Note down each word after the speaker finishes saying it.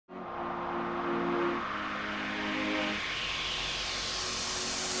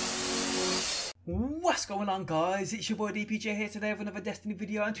What's going on, guys? It's your boy DPJ here today with another Destiny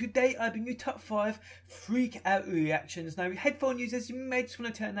video, and today I bring you top 5 freak out reactions. Now, headphone users, you may just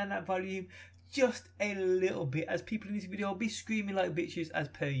want to turn down that volume just a little bit, as people in this video will be screaming like bitches as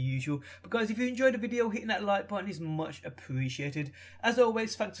per usual. But guys, if you enjoyed the video, hitting that like button is much appreciated. As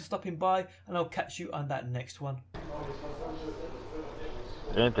always, thanks for stopping by, and I'll catch you on that next one.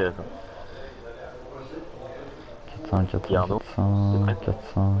 Intéressant. 400, 400, 400,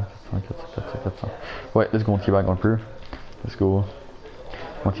 400. Ouais, let's go, on teabag un peu. Let's go.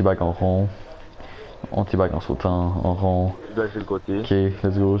 On teabag en rond. On teabag en sautant en rond. Tu dois sur le côté. Ok,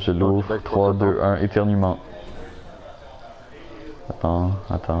 let's go, je l'ouvre. 3, 2, 1, éternuement. Attends.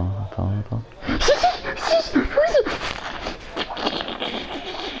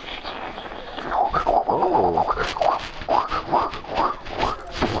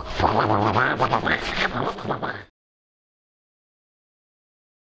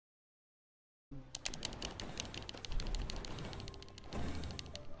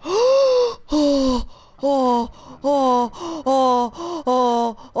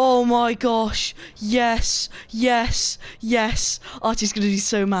 Oh my gosh. Yes. Archie's gonna be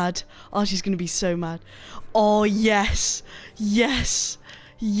so mad. Oh, yes.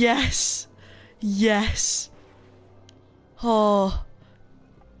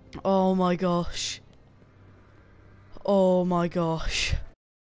 Oh my gosh.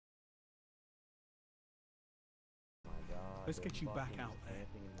 Let's get you back out there.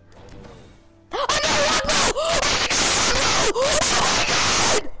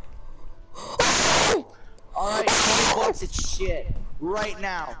 Alright, 20 bucks, it's shit. Right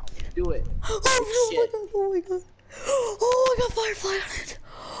now. Do it. Oh my god. Oh, I got firefly on it.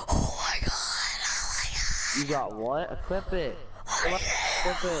 Oh my god. You got what? Equip it. Equip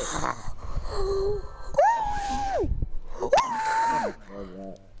it. Oh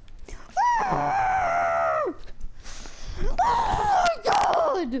my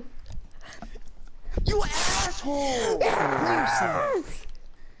god. You asshole!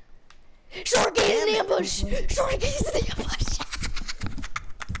 Shorty is in the ambush! Shorty is in the ambush!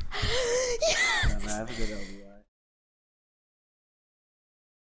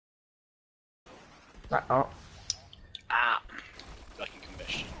 Oh. Ah! Fucking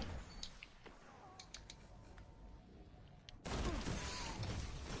commission.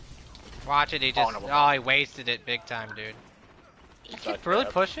 Watch it, he just. Oh, he wasted it big time, dude. You keep really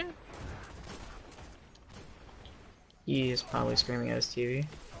pushing? He is probably screaming at his TV.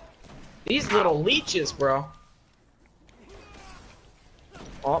 These little leeches, bro.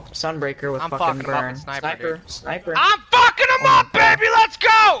 Oh, Sunbreaker with I'm fucking fucking him up burn. with sniper, Sniper. I'm fucking him up, baby! Let's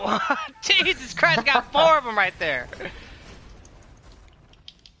go! Jesus Christ, got 4 of them right there.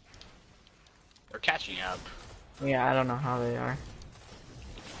 They're catching up. Yeah, I don't know how they are.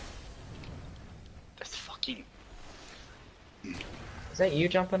 That's fucking. Is that you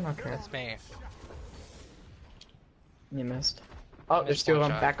jumping? Okay. That's me. You missed. Oh, there's 2 of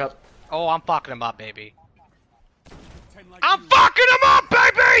them. Back up. Oh, I'm fucking him up, baby. I'm fucking him up,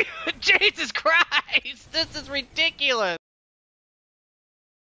 baby! Jesus Christ! This is ridiculous!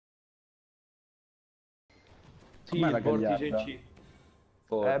 Com'è la gagliarda?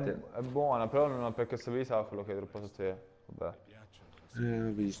 Forte. È buona, però non ha per questo visa quello che è troppo su te. Vabbè.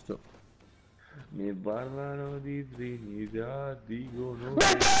 Ho visto. Mi parlano di Trinità, dicono...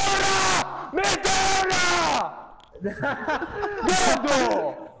 Meteora!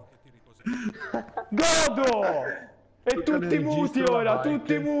 Godo! E tutti muti ora,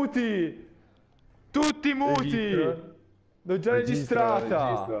 tutti muti! L'ho già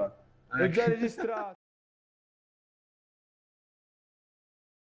registrata! L'ho già registrata!